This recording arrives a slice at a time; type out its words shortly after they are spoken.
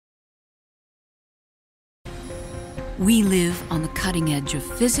We live on the cutting edge of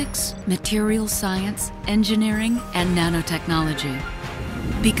physics, material science, engineering, and nanotechnology.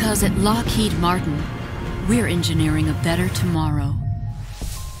 Because at Lockheed Martin, we're engineering a better tomorrow.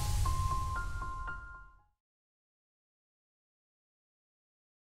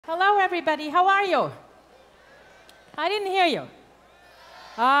 Hello, everybody. How are you? I didn't hear you.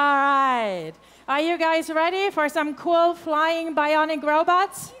 All right. Are you guys ready for some cool flying bionic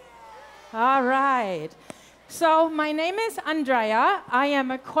robots? All right. So my name is Andrea. I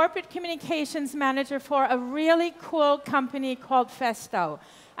am a corporate communications manager for a really cool company called Festo.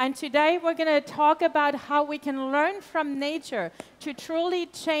 And today we're going to talk about how we can learn from nature to truly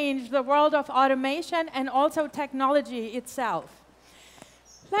change the world of automation and also technology itself.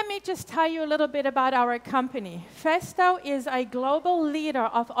 Let me just tell you a little bit about our company. Festo is a global leader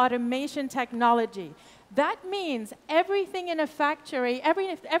of automation technology. That means everything in a factory,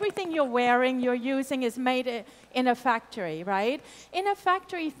 everything you're wearing, you're using is made in a factory, right? In a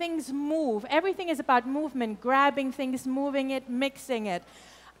factory, things move. Everything is about movement, grabbing things, moving it, mixing it.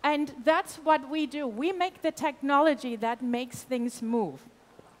 And that's what we do. We make the technology that makes things move.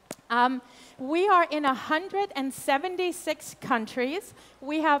 We are in 176 countries.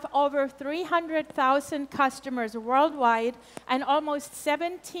 We have over 300,000 customers worldwide and almost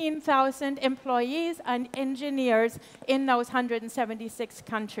 17,000 employees and engineers in those 176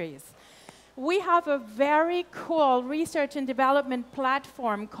 countries. We have a very cool research and development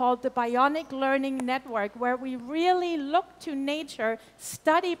platform called the Bionic Learning Network, where we really look to nature,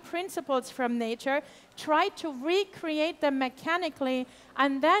 study principles from nature, try to recreate them mechanically,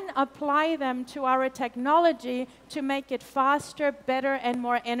 and then apply them to our technology to make it faster, better, and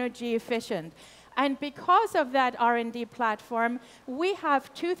more energy efficient. And because of that R&D platform, we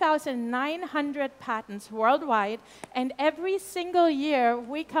have 2,900 patents worldwide, and every single year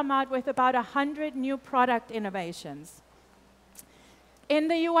we come out with about 100 new product innovations. In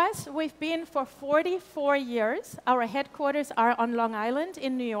the US, we've been for 44 years. Our headquarters are on Long Island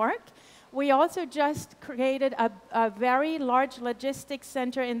in New York. We also just created a very large logistics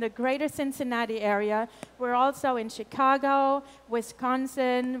center in the greater Cincinnati area. We're also in Chicago,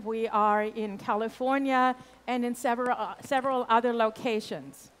 Wisconsin, we are in California, and in several other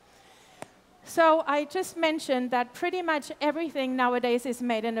locations. So I just mentioned that pretty much everything nowadays is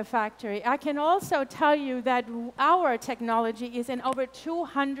made in a factory. I can also tell you that our technology is in over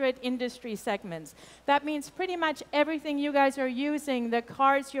 200 industry segments. That means pretty much everything you guys are using, the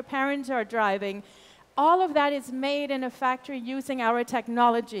cars your parents are driving, all of that is made in a factory using our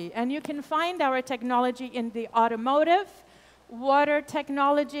technology. And you can find our technology in the automotive, water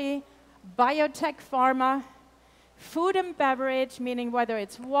technology, biotech pharma, food and beverage, meaning whether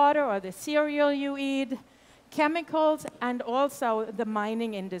it's water or the cereal you eat, chemicals, and also the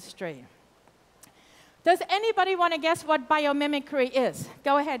mining industry. Does anybody want to guess what biomimicry is?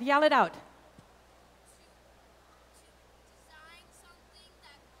 Go ahead, yell it out. Design something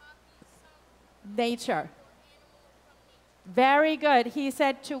that copies Nature. nature. Very good. He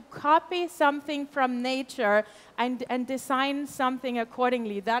said to copy something from nature and design something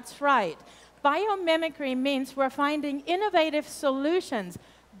accordingly. That's right. Biomimicry means we're finding innovative solutions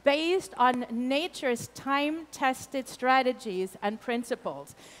based on nature's time-tested strategies and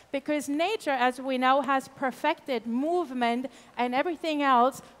principles. Because nature, as we know, has perfected movement and everything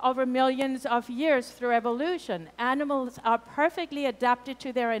else over millions of years through evolution. Animals are perfectly adapted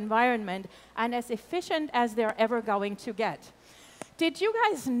to their environment and as efficient as they're ever going to get. Did you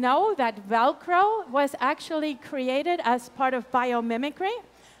guys know that Velcro was actually created as part of biomimicry?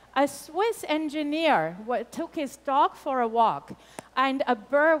 A Swiss engineer took his dog for a walk, and a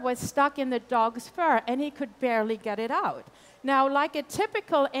burr was stuck in the dog's fur, and he could barely get it out. Now, like a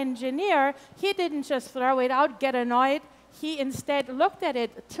typical engineer, he didn't just throw it out, get annoyed. He instead looked at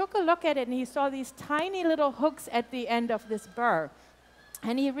it, took a look at it, and he saw these tiny little hooks at the end of this burr.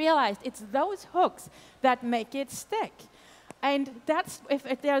 And he realized it's those hooks that make it stick. And that's,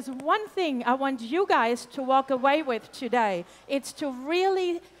 if there's one thing I want you guys to walk away with today, it's to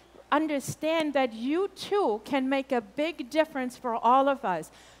really understand that you too can make a big difference for all of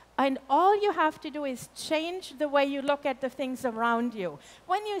us. And all you have to do is change the way you look at the things around you.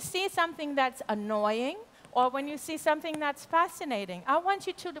 When you see something that's annoying, or when you see something that's fascinating, I want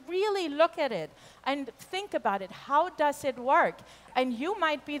you to really look at it and think about it. How does it work? And you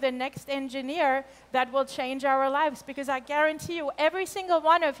might be the next engineer that will change our lives, because I guarantee you, every single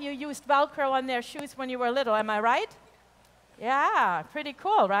one of you used Velcro on their shoes when you were little. Am I right? Yeah, pretty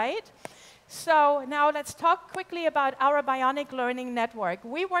cool, right? So now let's talk quickly about our Bionic Learning Network.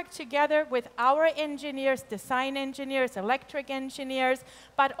 We work together with our engineers, design engineers, electric engineers,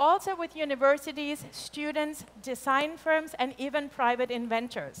 but also with universities, students, design firms, and even private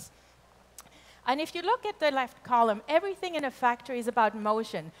inventors. And if you look at the left column, everything in a factory is about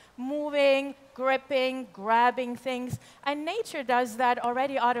motion, moving, gripping, grabbing things, and nature does that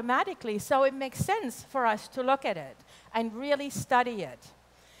already automatically, so it makes sense for us to look at it and really study it.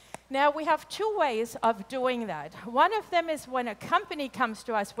 Now, we have two ways of doing that. One of them is when a company comes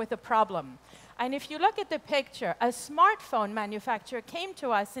to us with a problem. And if you look at the picture, a smartphone manufacturer came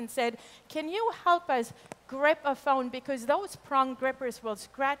to us and said, can you help us grip a phone because those prong grippers will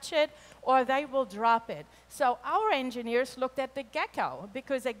scratch it or they will drop it. So our engineers looked at the gecko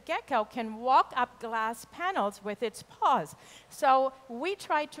because a gecko can walk up glass panels with its paws. So we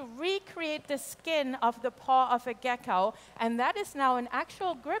tried to recreate the skin of the paw of a gecko, and that is now an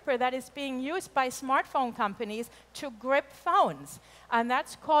actual gripper that is being used by smartphone companies to grip phones. And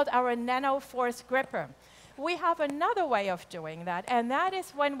that's called our Nano Force gripper. We have another way of doing that, and that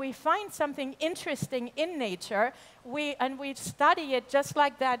is when we find something interesting in nature, we study it just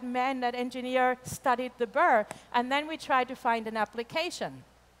like that man, that engineer, studied the burr, and then we try to find an application.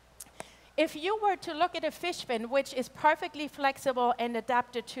 If you were to look at a fish fin, which is perfectly flexible and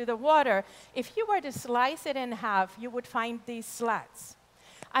adapted to the water, if you were to slice it in half, you would find these slats.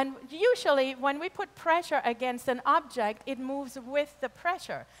 And usually, when we put pressure against an object, it moves with the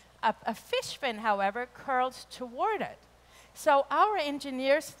pressure. A fish fin, however, curls toward it. So our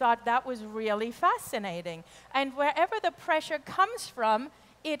engineers thought that was really fascinating. And wherever the pressure comes from,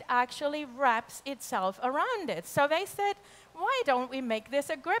 it actually wraps itself around it. So they said, why don't we make this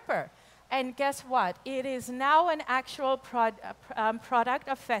a gripper? And guess what? It is now an actual product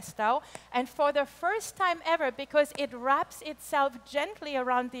of Festo. And for the first time ever, because it wraps itself gently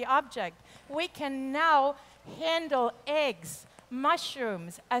around the object, we can now handle eggs,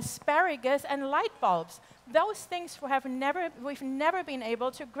 mushrooms, asparagus, and light bulbs. Those things we've never been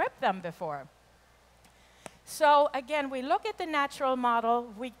able to grip them before. So again, we look at the natural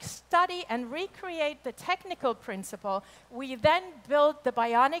model, we study and recreate the technical principle, we then build the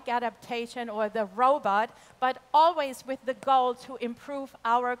bionic adaptation or the robot, but always with the goal to improve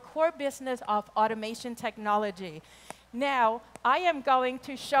our core business of automation technology. Now, I am going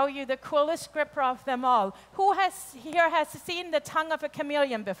to show you the coolest gripper of them all. Who here has seen the tongue of a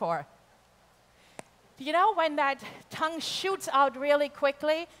chameleon before? You know when that tongue shoots out really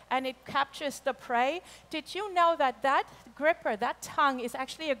quickly and it captures the prey? Did you know that that gripper, that tongue, is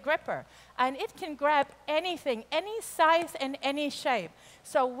actually a gripper? And it can grab anything, any size and any shape.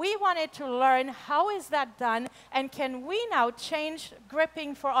 So we wanted to learn how is that done, and can we now change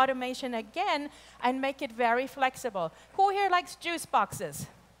gripping for automation again and make it very flexible? Who here likes juice boxes?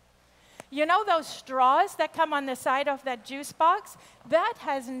 You know those straws that come on the side of that juice box? That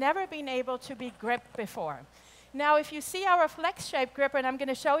has never been able to be gripped before. Now, if you see our flex-shaped gripper, and I'm going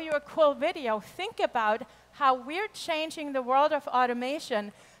to show you a cool video, think about how we're changing the world of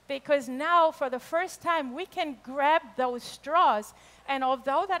automation, because now, for the first time, we can grab those straws. And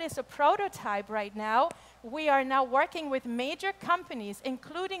although that is a prototype right now, we are now working with major companies,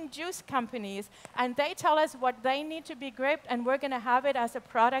 including juice companies, and they tell us what they need to be gripped, and we're going to have it as a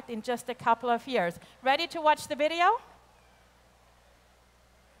product in just a couple of years. Ready to watch the video?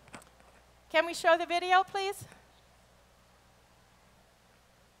 Can we show the video, please?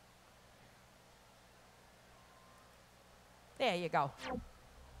 There you go.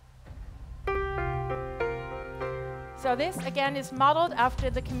 So this, again, is modeled after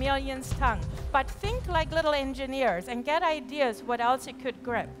the chameleon's tongue. But think like little engineers and get ideas what else it could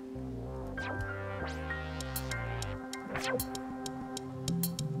grip.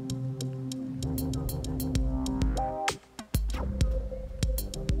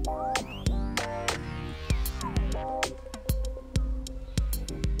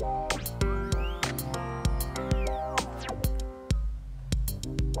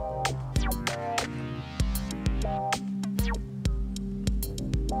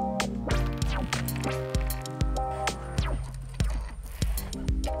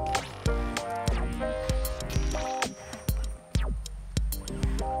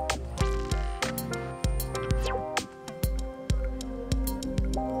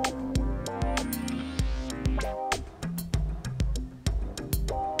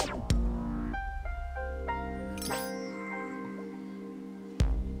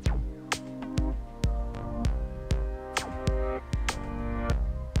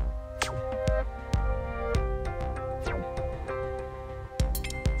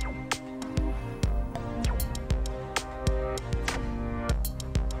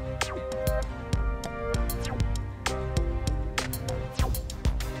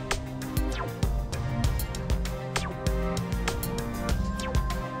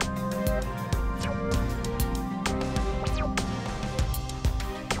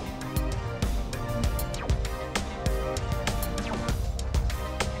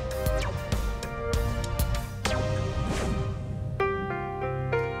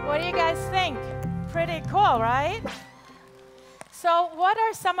 do you guys think? Pretty cool, right? So what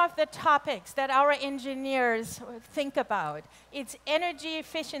are some of the topics that our engineers think about? It's energy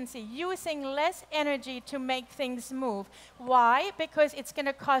efficiency, using less energy to make things move. Why? Because it's going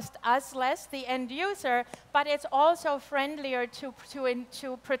to cost us less, the end user, but it's also friendlier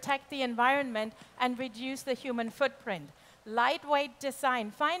to protect the environment and reduce the human footprint. Lightweight design,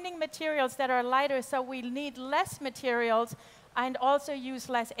 finding materials that are lighter so we need less materials and also use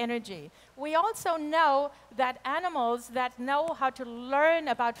less energy. We also know that animals that know how to learn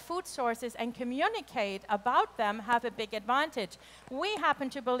about food sources and communicate about them have a big advantage. We happen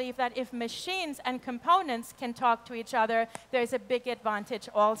to believe that if machines and components can talk to each other, there's a big advantage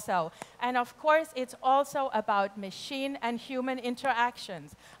also. And of course, it's also about machine and human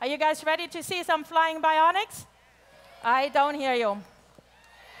interactions. Are you guys ready to see some flying bionics? I don't hear you. All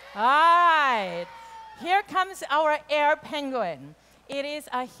right. Here comes our air penguin. It is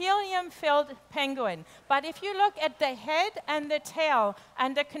a helium-filled penguin. But if you look at the head and the tail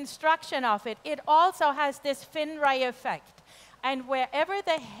and the construction of it, it also has this fin ray effect. And wherever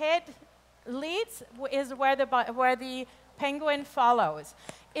the head leads is where the penguin follows.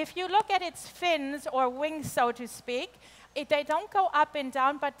 If you look at its fins or wings, so to speak, they don't go up and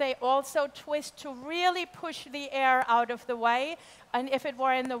down, but they also twist to really push the air out of the way, and if it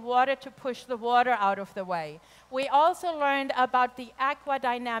were in the water, to push the water out of the way. We also learned about the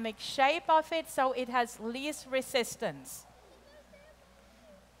aquadynamic shape of it, so it has least resistance.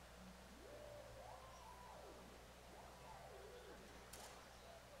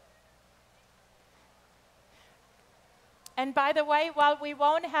 And by the way, while we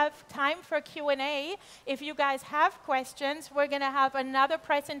won't have time for Q&A, if you guys have questions, we're going to have another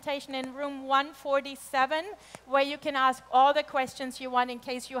presentation in room 147 where you can ask all the questions you want in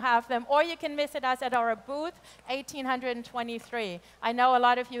case you have them, or you can visit us at our booth 1823. I know a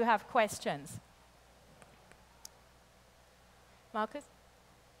lot of you have questions. Marcus?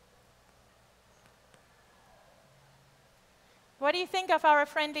 What do you think of our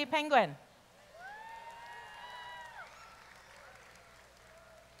friendly penguin?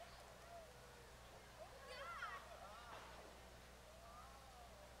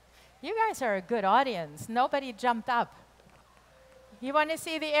 You guys are a good audience. Nobody jumped up. You want to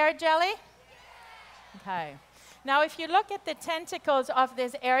see the air jelly? Okay. Now, if you look at the tentacles of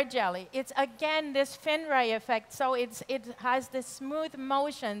this air jelly, it's again this fin ray effect, so it has the smooth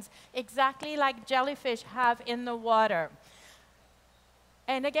motions exactly like jellyfish have in the water.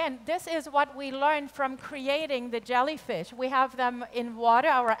 And again, this is what we learned from creating the jellyfish. We have them in water,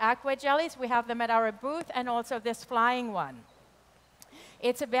 our aqua jellies. We have them at our booth, and also this flying one.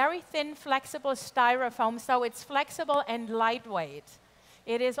 It's a very thin, flexible styrofoam, so it's flexible and lightweight.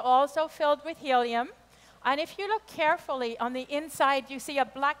 It is also filled with helium. And if you look carefully on the inside, you see a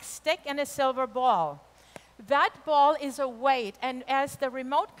black stick and a silver ball. That ball is a weight, and as the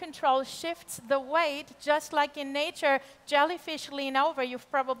remote control shifts the weight, just like in nature, jellyfish lean over. You've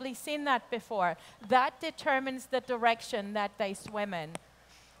probably seen that before. That determines the direction that they swim in.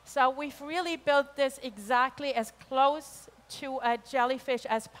 So we've really built this exactly as close to a jellyfish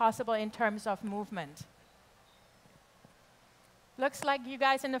as possible in terms of movement. Looks like you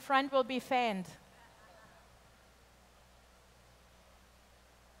guys in the front will be fanned.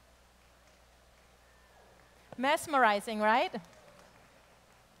 Mesmerizing, right?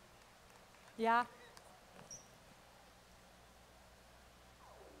 Yeah.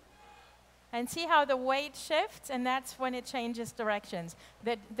 And see how the weight shifts, and that's when it changes directions.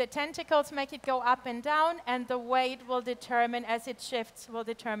 The tentacles make it go up and down, and the weight will determine, as it shifts, will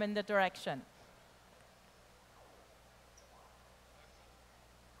determine the direction.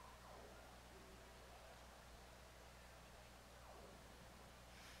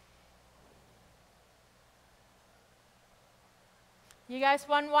 You guys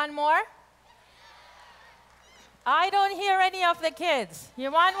want one more? I don't hear any of the kids.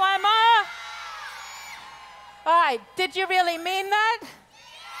 You want one more? All right, did you really mean that?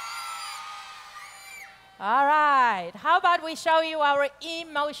 All right, how about we show you our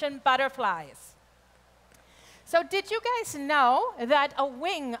e-motion butterflies? So did you guys know that a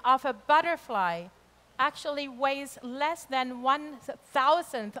wing of a butterfly actually weighs less than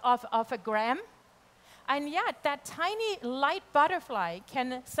 1/1000th of a gram? And yet, that tiny light butterfly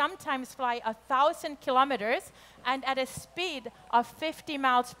can sometimes fly 1,000 kilometers and at a speed of 50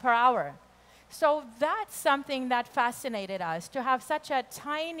 miles per hour. So that's something that fascinated us, to have such a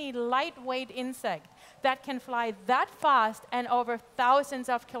tiny, lightweight insect that can fly that fast and over thousands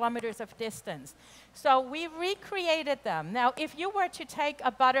of kilometers of distance. So we recreated them. Now, if you were to take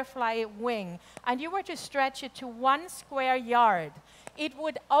a butterfly wing and you were to stretch it to 1 square yard, it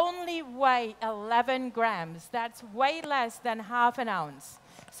would only weigh 11 grams. That's way less than half an ounce.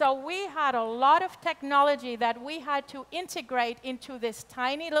 So we had a lot of technology that we had to integrate into this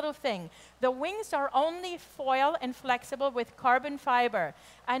tiny little thing. The wings are only foil and flexible with carbon fiber.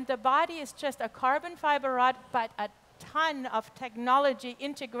 And the body is just a carbon fiber rod, but a ton of technology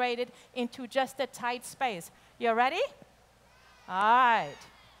integrated into just a tight space. You ready? All right.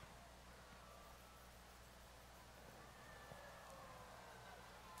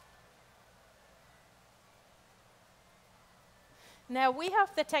 Now, we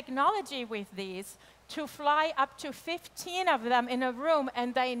have the technology with these to fly up to 15 of them in a room,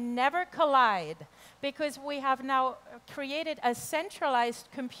 and they never collide, because we have now created a centralized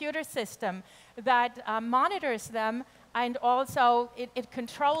computer system that monitors them, and also it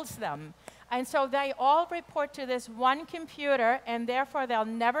controls them. And so they all report to this one computer, and therefore they'll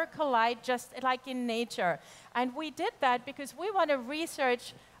never collide, just like in nature. And we did that because we want to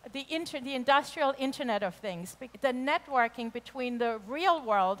research the industrial Internet of Things, the networking between the real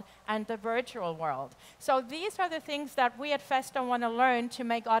world and the virtual world. So these are the things that we at Festo want to learn to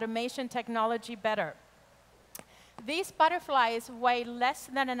make automation technology better. These butterflies weigh less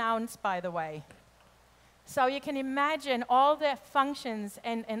than an ounce, by the way. So you can imagine all the functions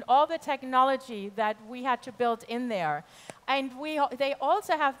and all the technology that we had to build in there. And they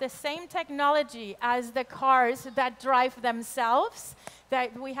also have the same technology as the cars that drive themselves.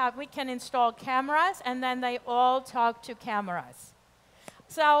 That we can install cameras, and then they all talk to cameras.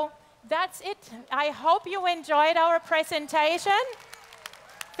 So that's it. I hope you enjoyed our presentation.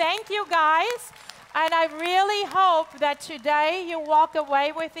 Thank you, guys. And I really hope that today you walk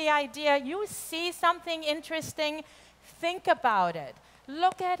away with the idea, you see something interesting, think about it,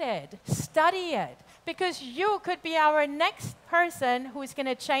 look at it, study it, because you could be our next person who's going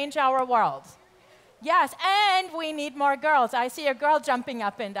to change our world. Yes, and we need more girls. I see a girl jumping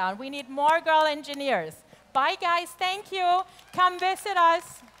up and down. We need more girl engineers. Bye, guys. Thank you. Come visit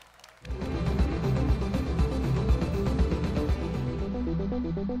us.